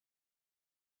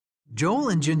Joel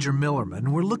and Ginger Millerman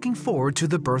were looking forward to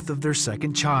the birth of their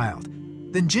second child.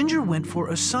 Then Ginger went for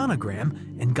a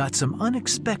sonogram and got some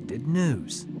unexpected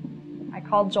news. I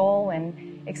called Joel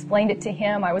and explained it to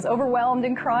him. I was overwhelmed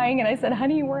and crying, and I said,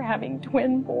 "Honey, we're having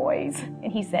twin boys."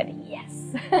 And he said,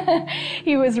 "Yes."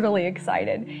 He was really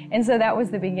excited. And so that was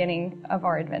the beginning of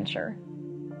our adventure.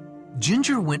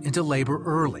 Ginger went into labor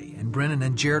early, and Brennan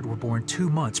and Jarrett were born 2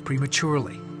 months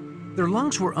prematurely. Their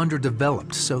lungs were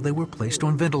underdeveloped, so they were placed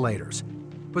on ventilators.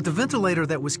 But the ventilator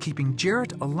that was keeping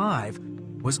Jarrett alive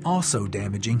was also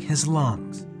damaging his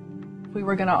lungs. We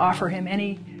were going to offer him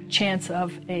any chance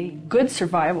of a good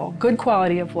survival, good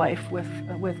quality of life with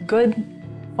good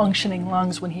functioning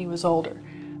lungs when he was older.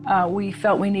 We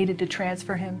felt we needed to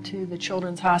transfer him to the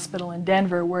Children's Hospital in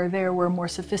Denver, where there were more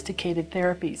sophisticated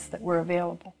therapies that were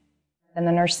available. And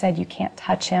the nurse said, "You can't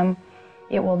touch him.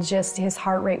 It will just," his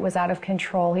heart rate was out of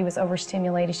control. He was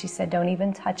overstimulated. She said, "Don't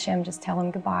even touch him. Just tell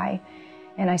him goodbye."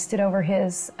 And I stood over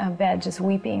his bed just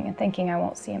weeping and thinking, I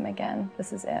won't see him again.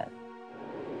 This is it.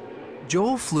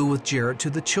 Joel flew with Jarrett to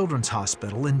the Children's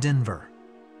Hospital in Denver.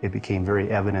 It became very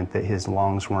evident that his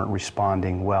lungs weren't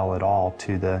responding well at all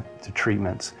to the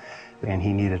treatments, and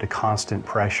he needed a constant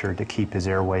pressure to keep his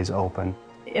airways open.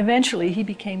 Eventually, he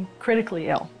became critically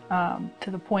ill, to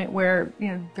the point where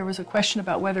there was a question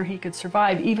about whether he could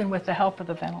survive, even with the help of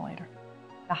the ventilator.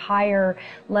 The higher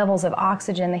levels of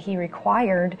oxygen that he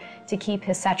required to keep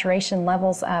his saturation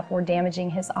levels up were damaging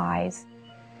his eyes.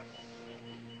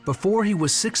 Before he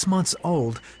was 6 months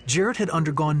old, Jarrett had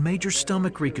undergone major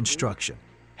stomach reconstruction,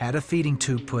 had a feeding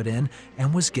tube put in,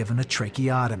 and was given a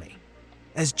tracheotomy.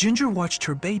 As Ginger watched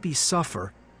her baby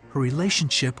suffer, her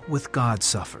relationship with God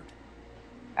suffered.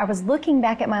 I was looking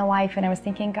back at my life and I was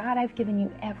thinking, God, I've given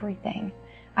you everything.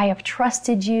 I have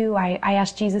trusted you. I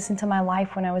asked Jesus into my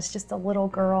life when I was just a little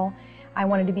girl. I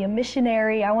wanted to be a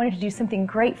missionary. I wanted to do something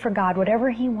great for God, whatever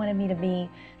He wanted me to be.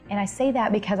 And I say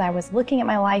that because I was looking at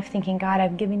my life thinking, God,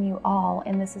 I've given you all,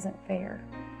 and this isn't fair.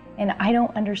 And I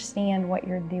don't understand what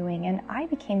you're doing. And I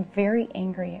became very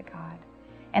angry at God.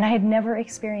 And I had never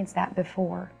experienced that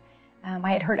before.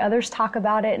 I had heard others talk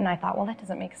about it, and I thought, well, that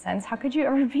doesn't make sense. How could you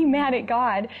ever be mad at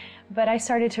God? But I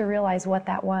started to realize what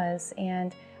that was,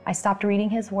 and I stopped reading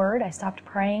His Word. I stopped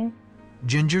praying.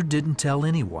 Ginger didn't tell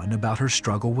anyone about her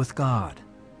struggle with God.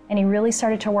 And He really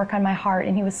started to work on my heart,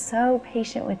 and He was so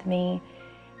patient with me.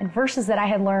 And verses that I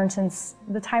had learned since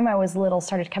the time I was little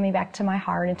started coming back to my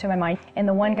heart and to my mind. And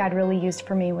the one God really used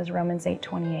for me was Romans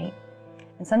 8:28.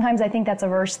 And sometimes I think that's a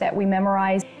verse that we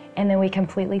memorize, and then we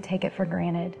completely take it for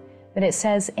granted. But it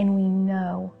says, and we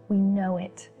know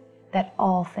it, that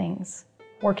all things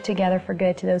work together for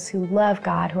good to those who love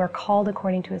God, who are called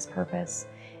according to His purpose.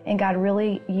 And God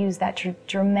really used that to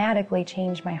dramatically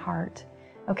change my heart.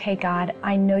 Okay, God,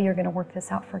 I know you're going to work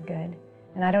this out for good.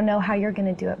 And I don't know how you're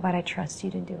going to do it, but I trust you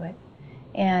to do it.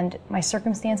 And my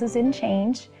circumstances didn't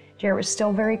change. Jarrett was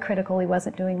still very critical. He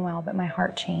wasn't doing well, but my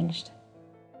heart changed.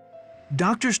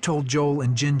 Doctors told Joel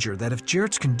and Ginger that if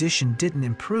Jarrett's condition didn't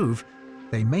improve,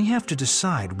 they may have to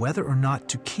decide whether or not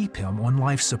to keep him on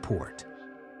life support.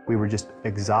 We were just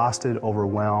exhausted,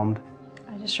 overwhelmed.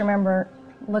 I just remember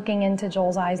looking into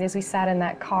Joel's eyes as we sat in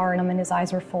that car, and his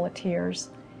eyes were full of tears.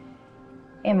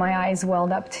 And my eyes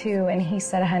welled up too, and he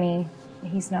said, honey,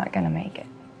 he's not going to make it.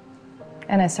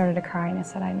 And I started to cry, and I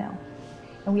said, I know.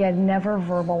 And we had never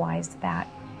verbalized that.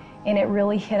 And it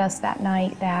really hit us that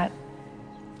night that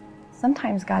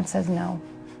sometimes God says no.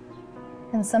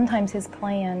 And sometimes His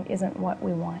plan isn't what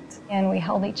we want. And we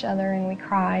held each other and we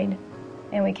cried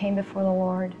and we came before the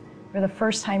Lord for the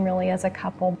first time really as a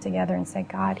couple together and said,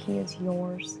 God, He is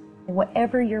yours. And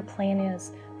whatever your plan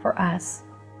is for us,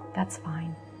 that's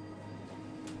fine.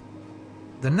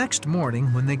 The next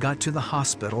morning when they got to the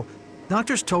hospital,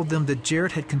 doctors told them that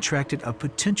Jarrett had contracted a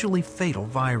potentially fatal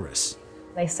virus.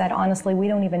 They said, honestly, we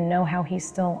don't even know how he's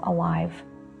still alive.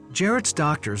 Jarrett's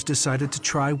doctors decided to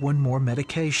try one more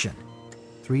medication.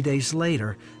 3 days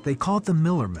later, they called the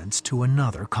Millermans to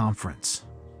another conference.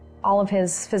 All of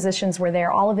his physicians were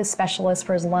there, all of his specialists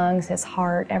for his lungs, his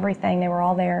heart, everything. They were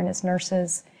all there, and his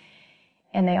nurses,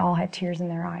 and they all had tears in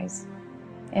their eyes.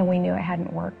 And we knew it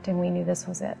hadn't worked, and we knew this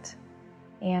was it.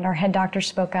 And our head doctor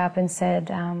spoke up and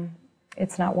said,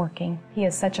 it's not working. He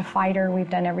is such a fighter. We've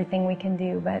done everything we can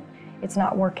do, but it's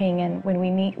not working. And when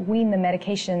we wean the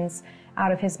medications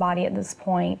out of his body at this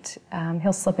point,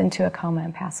 he'll slip into a coma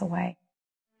and pass away.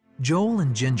 Joel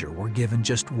and Ginger were given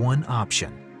just one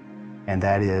option. And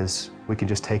that is, we can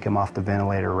just take him off the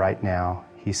ventilator right now.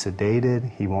 He's sedated.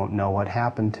 He won't know what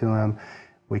happened to him.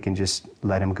 We can just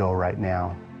let him go right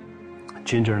now.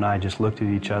 Ginger and I just looked at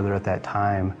each other at that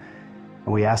time,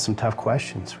 And we asked some tough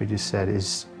questions. We just said,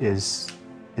 is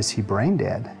he brain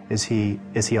dead? Is he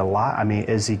alive? I mean,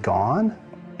 is he gone?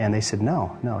 And they said,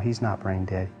 no, he's not brain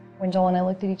dead. When Joel and I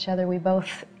looked at each other,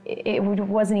 it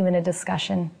wasn't even a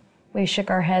discussion. We shook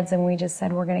our heads and we just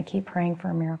said, we're going to keep praying for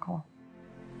a miracle.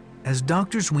 As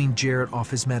doctors weaned Jarrett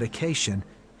off his medication,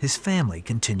 his family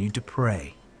continued to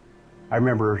pray. I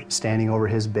remember standing over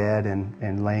his bed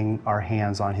and laying our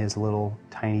hands on his little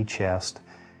tiny chest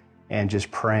and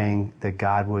just praying that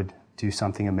God would do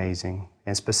something amazing.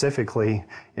 And specifically,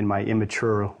 in my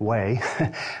immature way,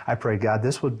 I prayed, God,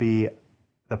 this would be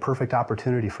the perfect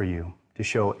opportunity for you to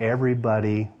show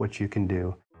everybody what you can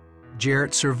do.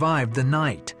 Jarrett survived the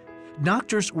night.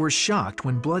 Doctors were shocked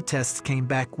when blood tests came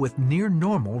back with near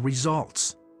normal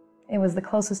results. It was the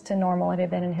closest to normal it had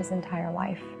been in his entire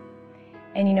life.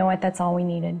 And you know what? That's all we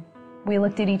needed. We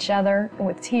looked at each other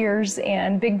with tears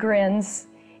and big grins,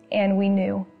 and we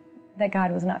knew that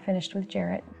God was not finished with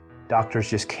Jarrett. Doctors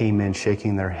just came in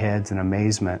shaking their heads in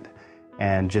amazement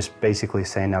and just basically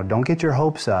saying, now don't get your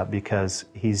hopes up because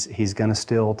he's going to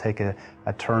still take a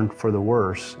turn for the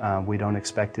worse. We don't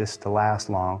expect this to last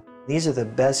long. These are the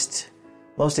best,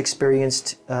 most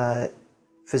experienced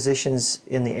physicians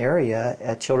in the area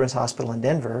at Children's Hospital in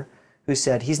Denver who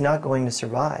said he's not going to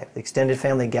survive. The extended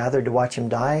family gathered to watch him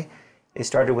die. They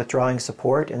started withdrawing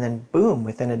support, and then boom,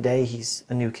 within a day he's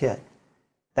a new kid.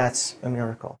 That's a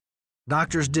miracle.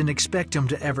 Doctors didn't expect him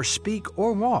to ever speak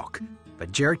or walk,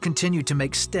 but Jarrett continued to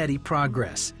make steady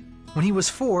progress. When he was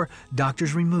 4,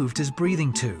 doctors removed his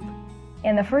breathing tube.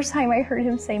 And the first time I heard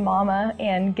him say mama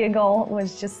and giggle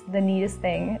was just the neatest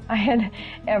thing I had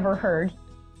ever heard.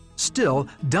 Still,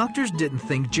 doctors didn't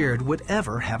think Jarrett would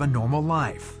ever have a normal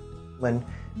life. When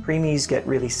preemies get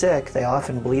really sick, they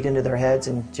often bleed into their heads,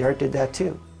 and Jarrett did that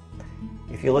too.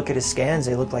 If you look at his scans,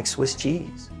 they look like Swiss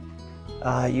cheese.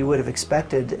 You would have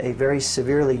expected a very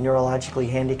severely neurologically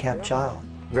handicapped child,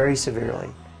 very severely.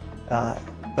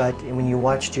 But when you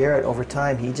watch Jarrett over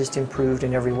time, he just improved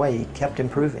in every way. He kept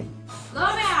improving.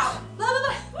 Love out!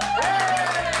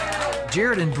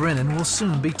 Jarrett and Brennan will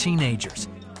soon be teenagers.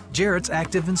 Jarrett's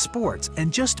active in sports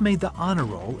and just made the honor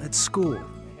roll at school.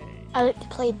 I like to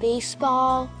play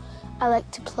baseball, I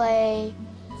like to play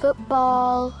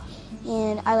football,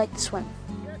 and I like to swim.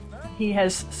 He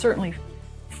has certainly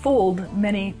fooled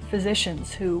many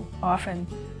physicians who often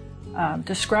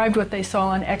described what they saw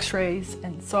on x-rays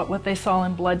and saw what they saw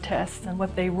in blood tests and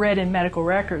what they read in medical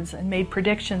records and made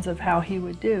predictions of how he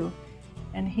would do.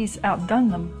 And he's outdone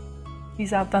them.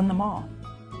 He's outdone them all.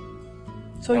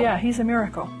 So yeah, he's a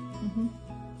miracle. Mm-hmm.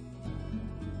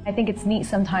 I think it's neat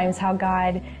sometimes how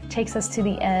God takes us to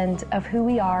the end of who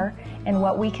we are and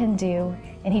what we can do.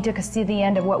 And he took us to the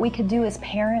end of what we could do as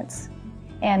parents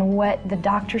and what the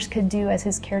doctors could do as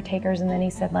his caretakers. And then he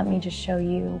said, let me just show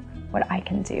you what I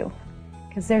can do.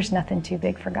 Because there's nothing too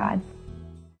big for God.